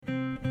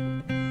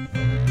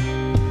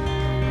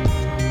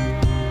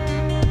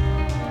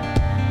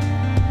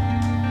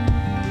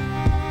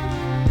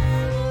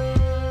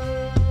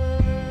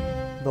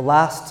The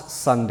last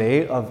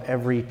Sunday of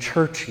every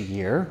church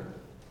year,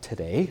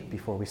 today,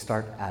 before we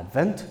start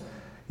Advent,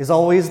 is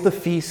always the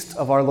feast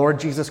of our Lord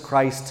Jesus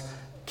Christ,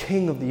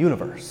 King of the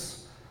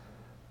universe.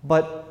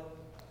 But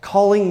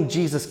calling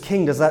Jesus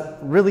King, does that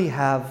really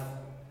have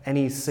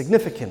any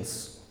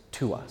significance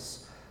to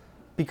us?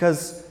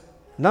 Because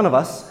none of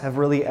us have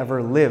really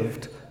ever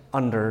lived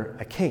under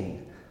a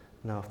king.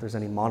 Now, if there's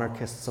any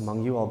monarchists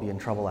among you, I'll be in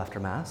trouble after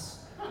Mass.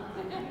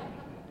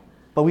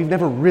 But we've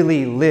never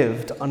really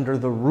lived under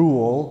the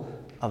rule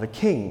of a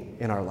king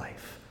in our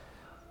life.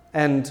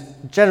 And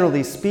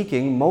generally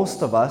speaking,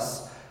 most of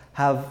us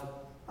have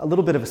a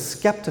little bit of a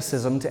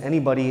skepticism to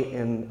anybody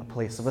in a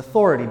place of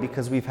authority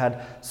because we've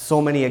had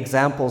so many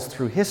examples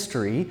through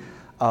history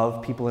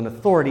of people in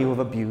authority who have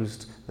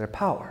abused their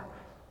power.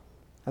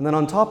 And then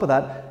on top of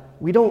that,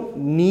 we don't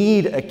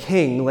need a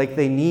king like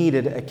they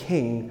needed a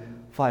king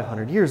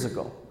 500 years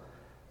ago.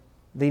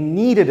 They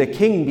needed a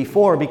king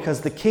before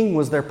because the king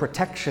was their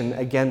protection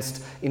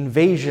against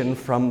invasion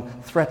from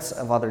threats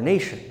of other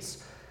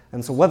nations.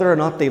 And so whether or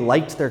not they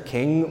liked their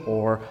king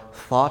or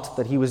thought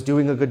that he was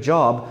doing a good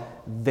job,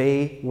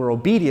 they were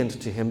obedient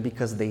to him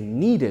because they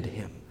needed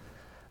him.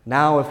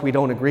 Now, if we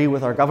don't agree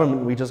with our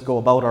government, we just go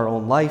about our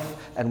own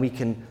life and we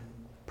can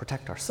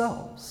protect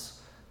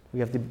ourselves.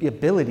 We have the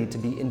ability to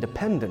be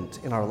independent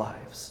in our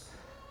lives.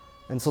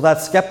 And so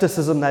that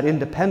skepticism, that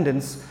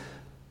independence,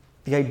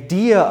 the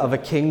idea of a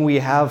king we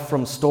have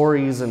from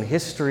stories and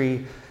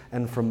history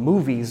and from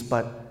movies,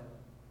 but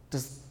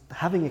does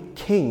having a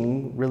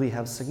king really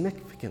have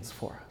significance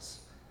for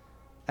us?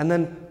 And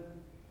then,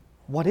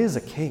 what is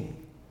a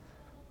king?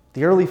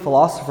 The early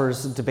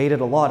philosophers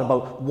debated a lot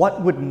about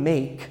what would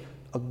make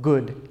a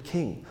good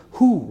king.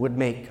 Who would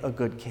make a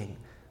good king?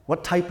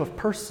 What type of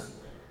person?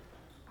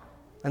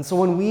 And so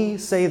when we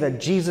say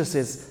that Jesus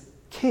is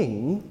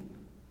king,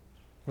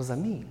 what does that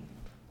mean?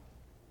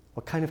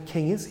 What kind of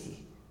king is he?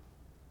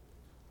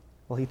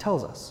 Well, he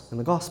tells us in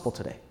the gospel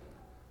today.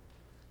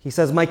 He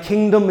says, "My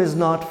kingdom is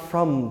not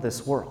from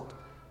this world."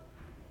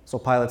 So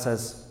Pilate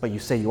says, "But you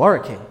say you are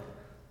a king."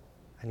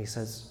 And he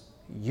says,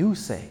 "You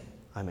say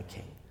I'm a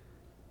king."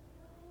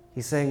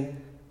 He's saying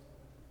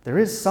there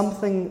is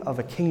something of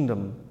a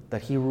kingdom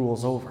that he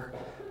rules over,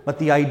 but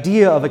the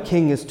idea of a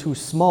king is too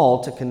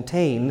small to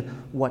contain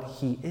what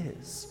he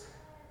is.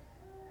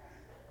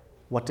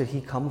 What did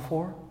he come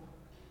for?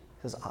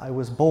 He says, "I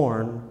was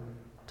born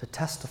to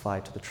testify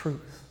to the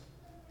truth."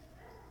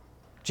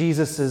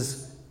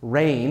 Jesus'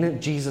 reign,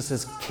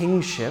 Jesus'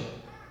 kingship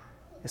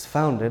is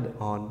founded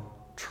on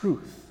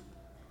truth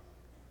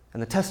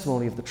and the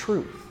testimony of the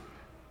truth.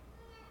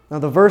 Now,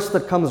 the verse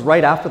that comes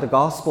right after the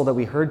gospel that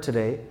we heard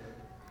today,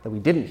 that we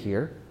didn't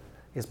hear,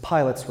 is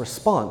Pilate's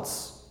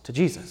response to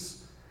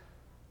Jesus.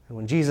 And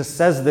when Jesus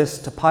says this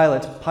to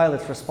Pilate,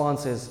 Pilate's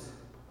response is,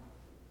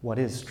 "What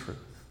is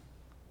truth?"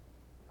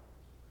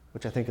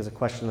 Which I think is a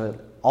question that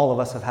all of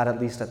us have had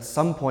at least at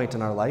some point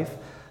in our life,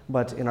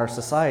 but in our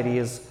society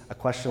is a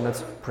question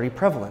that's pretty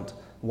prevalent.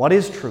 What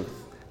is truth?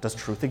 Does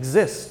truth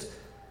exist?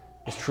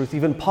 Is truth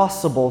even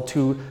possible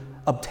to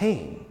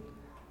obtain?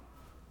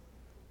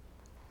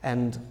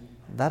 And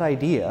that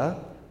idea,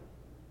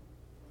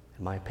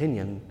 in my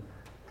opinion,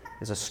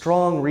 is a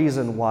strong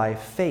reason why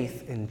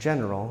faith in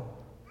general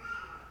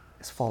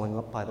is falling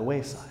up by the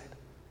wayside.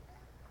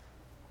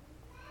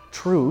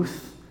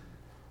 Truth,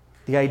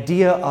 the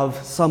idea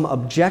of some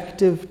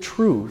objective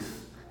truth,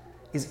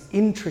 is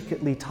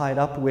intricately tied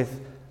up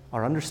with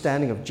our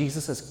understanding of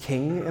Jesus as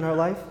king in our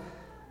life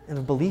and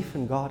of belief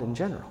in God in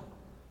general.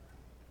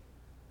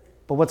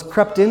 But what's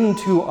crept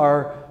into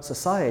our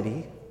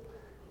society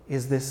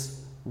is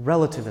this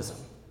relativism.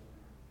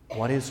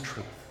 What is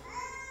truth?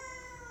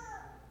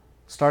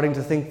 Starting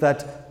to think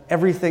that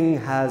everything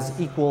has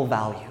equal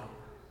value.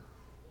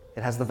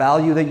 It has the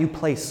value that you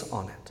place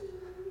on it.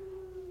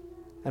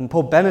 And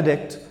Pope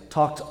Benedict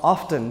talked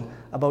often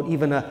about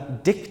even a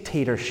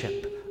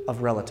dictatorship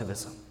of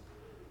relativism.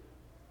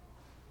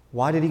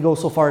 Why did he go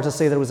so far to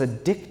say that it was a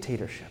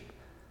dictatorship?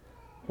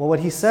 Well, what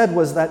he said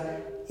was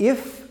that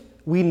if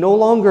we no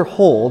longer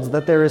hold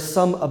that there is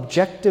some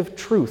objective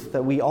truth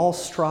that we all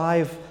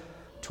strive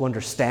to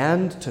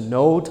understand, to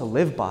know, to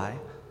live by,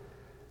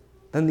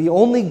 then the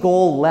only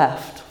goal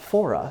left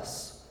for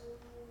us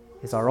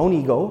is our own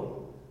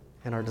ego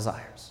and our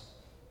desires.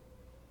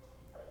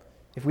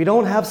 If we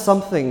don't have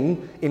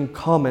something in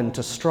common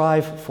to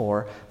strive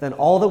for, then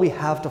all that we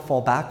have to fall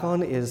back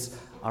on is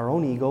our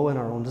own ego and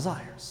our own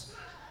desires.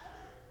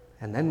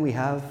 And then we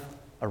have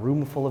a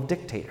room full of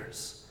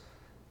dictators,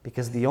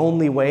 because the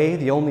only way,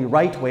 the only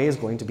right way is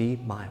going to be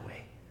my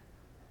way,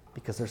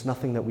 because there's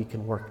nothing that we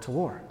can work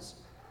towards.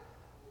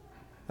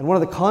 And one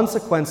of the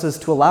consequences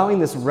to allowing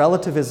this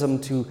relativism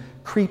to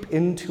creep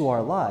into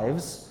our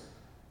lives,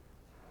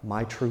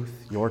 my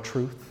truth, your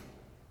truth,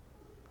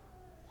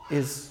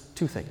 is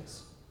two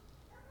things.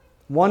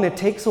 One, it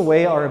takes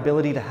away our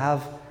ability to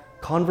have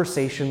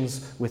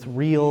conversations with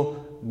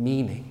real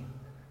meaning.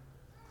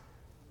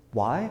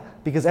 Why?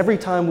 Because every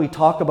time we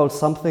talk about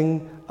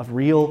something of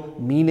real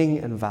meaning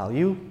and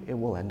value, it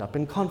will end up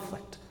in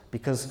conflict.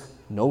 Because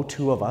no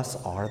two of us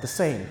are the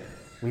same.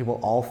 We will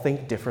all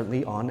think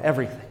differently on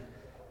everything.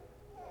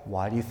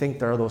 Why do you think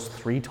there are those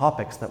 3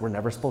 topics that we're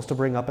never supposed to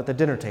bring up at the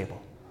dinner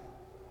table?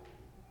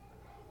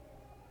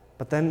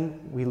 But then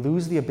we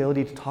lose the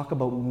ability to talk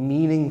about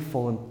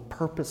meaningful and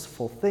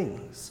purposeful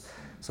things.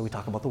 So we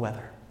talk about the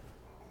weather.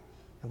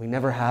 And we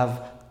never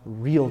have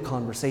real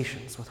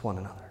conversations with one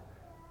another.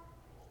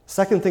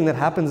 Second thing that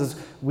happens is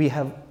we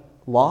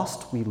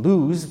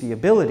lose the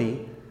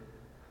ability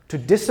to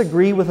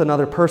disagree with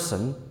another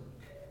person,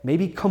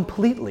 maybe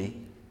completely,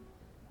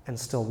 and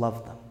still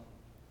love them.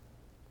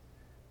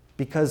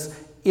 Because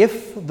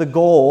if the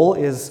goal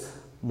is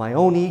my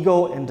own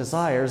ego and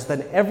desires,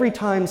 then every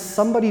time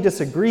somebody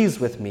disagrees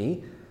with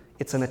me,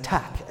 it's an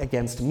attack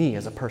against me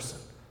as a person.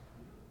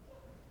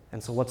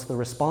 And so what's the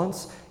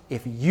response?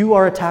 If you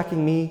are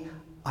attacking me,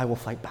 I will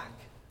fight back.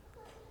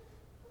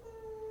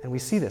 And we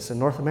see this in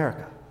North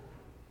America,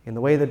 in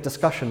the way that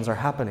discussions are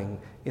happening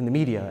in the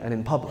media and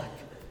in public.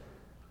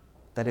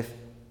 That if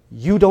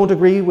you don't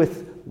agree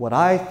with what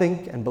I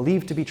think and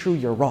believe to be true,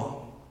 you're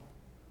wrong.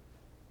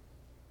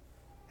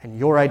 And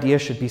your idea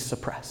should be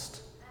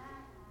suppressed.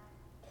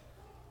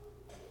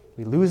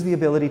 We lose the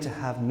ability to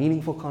have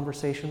meaningful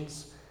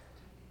conversations,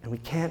 and we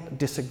can't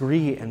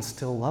disagree and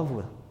still love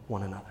with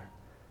one another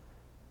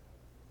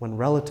when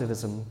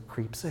relativism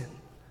creeps in.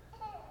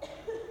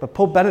 But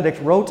Pope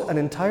Benedict wrote an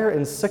entire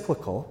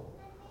encyclical,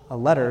 a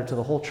letter to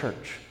the whole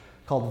church,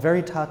 called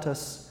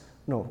Caritas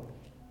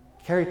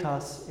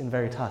in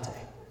Veritate.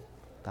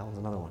 That one's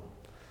another one.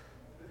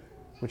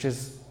 Which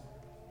is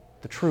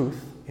the truth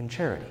in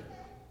charity.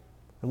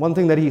 And one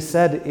thing that he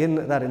said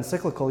in that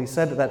encyclical, he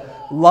said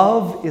that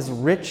love is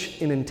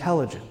rich in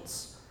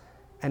intelligence,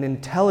 and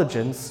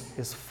intelligence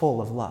is full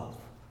of love.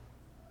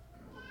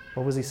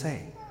 What was he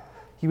saying?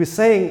 He was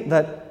saying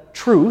that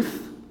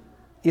truth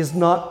is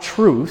not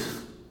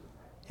truth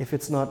if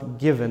it's not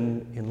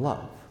given in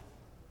love.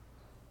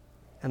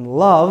 And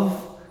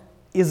love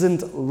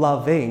isn't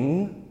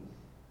loving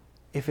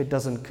if it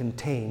doesn't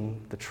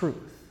contain the truth.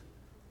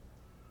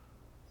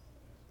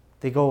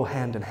 They go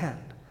hand in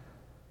hand.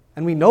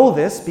 And we know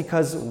this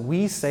because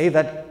we say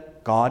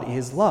that God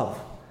is love.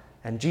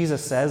 And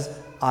Jesus says,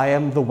 I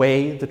am the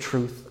way, the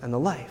truth, and the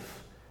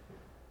life.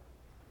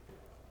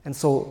 And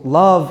so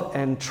love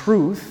and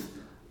truth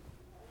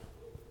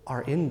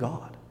are in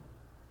God.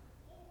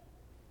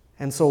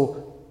 And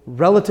so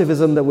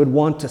relativism that would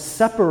want to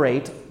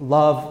separate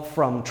love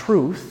from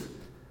truth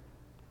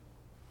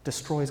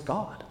destroys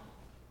God.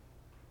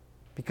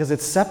 Because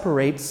it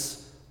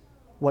separates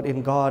what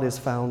in God is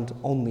found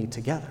only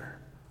together.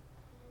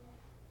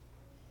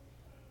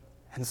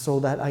 And so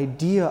that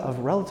idea of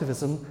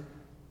relativism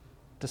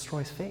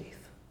destroys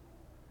faith.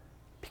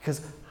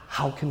 Because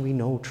how can we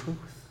know truth?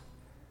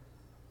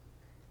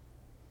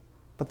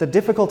 But the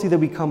difficulty that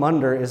we come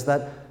under is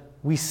that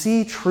we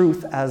see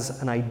truth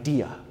as an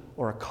idea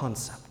or a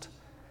concept.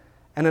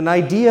 And an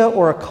idea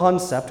or a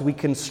concept, we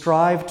can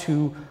strive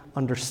to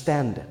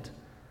understand it.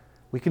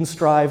 We can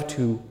strive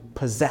to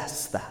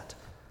possess that.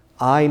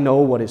 I know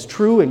what is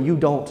true and you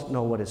don't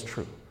know what is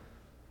true.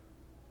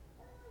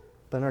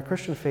 But in our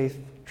Christian faith,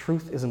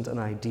 truth isn't an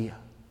idea.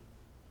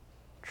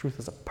 Truth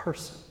is a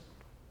person.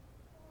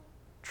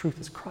 Truth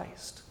is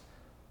Christ.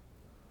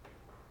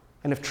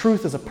 And if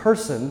truth is a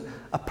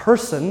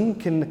person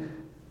can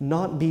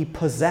not be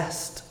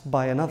possessed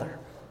by another.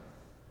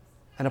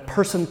 And a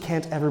person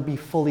can't ever be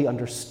fully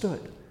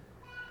understood.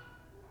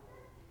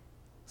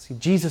 See,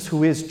 Jesus,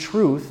 who is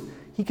truth,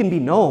 he can be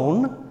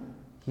known.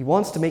 He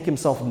wants to make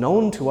himself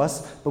known to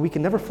us, but we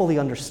can never fully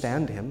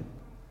understand him.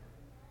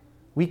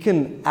 We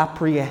can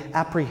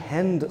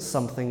apprehend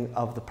something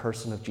of the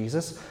person of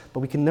Jesus, but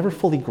we can never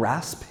fully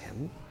grasp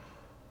him.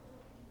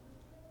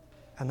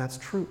 And that's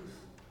truth.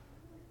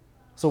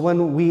 So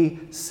when we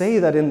say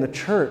that in the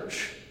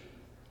church,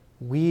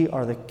 we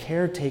are the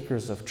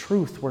caretakers of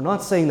truth, we're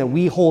not saying that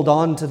we hold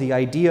on to the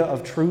idea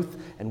of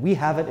truth and we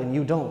have it and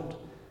you don't.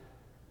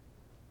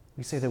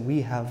 We say that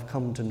we have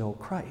come to know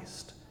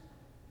Christ,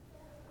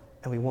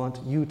 and we want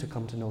you to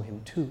come to know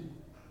him too.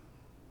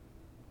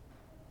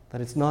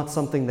 That it's not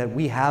something that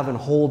we have and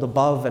hold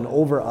above and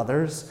over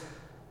others,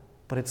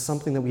 but it's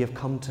something that we have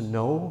come to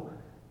know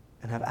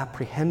and have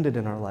apprehended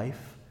in our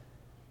life,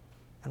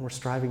 and we're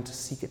striving to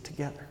seek it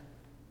together.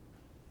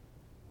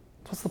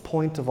 What's the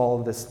point of all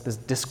of this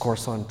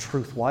discourse on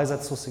truth? Why is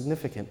that so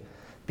significant?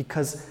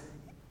 Because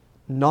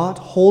not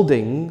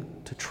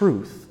holding to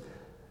truth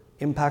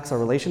impacts our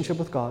relationship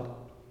with God,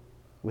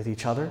 with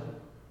each other,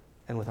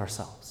 and with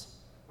ourselves.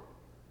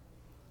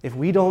 If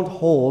we don't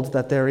hold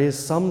that there is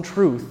some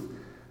truth,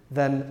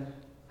 then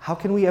how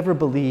can we ever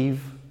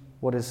believe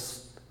what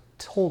is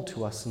told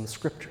to us in the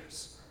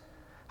Scriptures?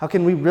 How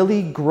can we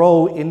really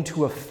grow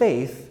into a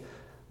faith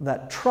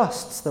that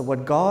trusts that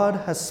what God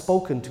has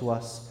spoken to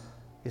us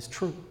is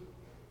true?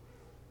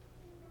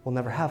 We'll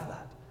never have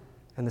that.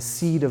 And the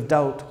seed of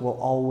doubt will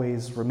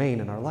always remain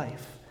in our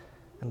life.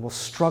 And we'll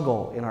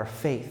struggle in our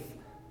faith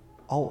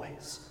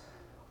always.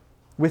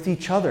 With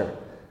each other,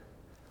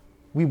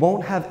 we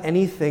won't have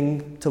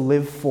anything to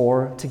live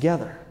for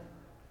together.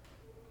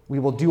 We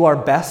will do our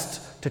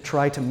best to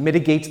try to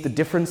mitigate the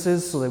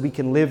differences so that we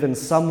can live in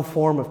some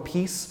form of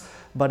peace.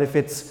 But if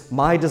it's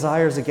my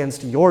desires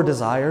against your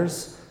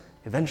desires,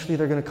 eventually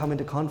they're going to come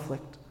into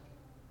conflict.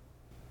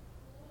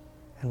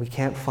 And we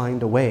can't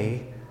find a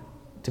way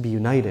to be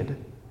united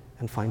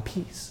and find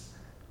peace.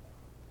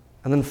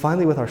 And then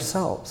finally with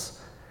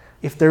ourselves,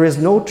 if there is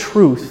no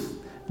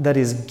truth that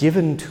is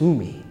given to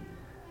me,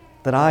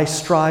 that I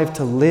strive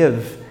to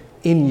live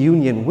in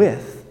union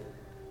with,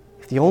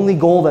 if the only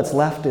goal that's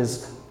left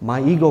is my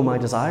ego, my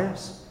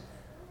desires,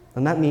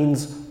 then that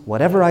means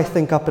whatever I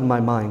think up in my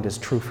mind is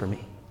true for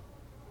me.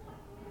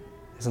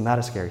 Isn't that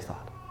a scary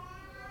thought?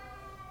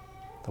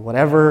 That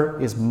whatever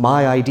is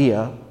my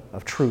idea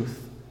of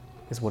truth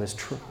is what is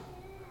true.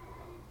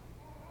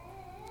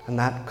 And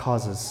that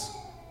causes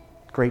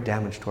great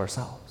damage to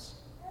ourselves.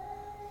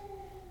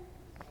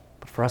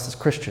 But for us as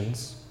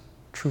Christians,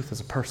 truth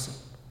is a person.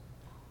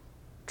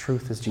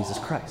 Truth is Jesus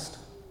Christ.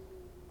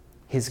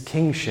 His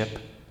kingship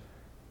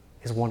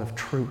is one of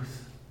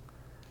truth,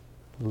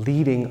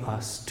 leading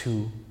us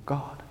to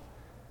God.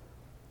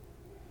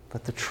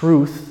 That the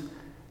truth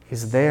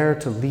is there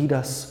to lead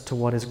us to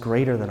what is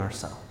greater than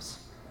ourselves.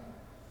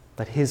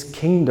 That his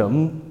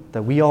kingdom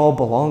that we all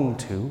belong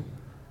to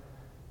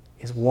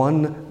is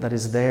one that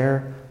is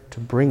there to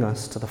bring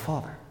us to the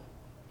Father.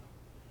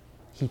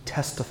 He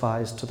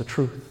testifies to the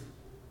truth.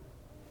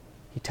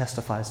 He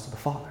testifies to the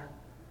Father.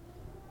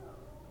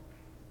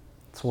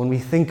 So when we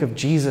think of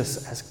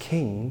Jesus as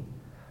King,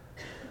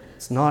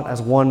 it's not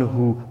as one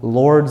who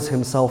lords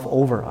himself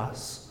over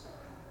us,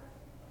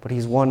 but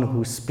he's one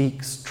who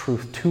speaks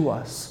truth to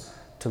us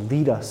to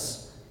lead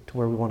us to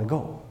where we want to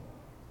go.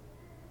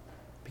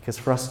 Because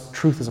for us,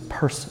 truth is a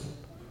person,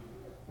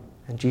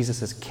 and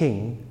Jesus is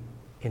King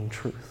in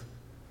truth.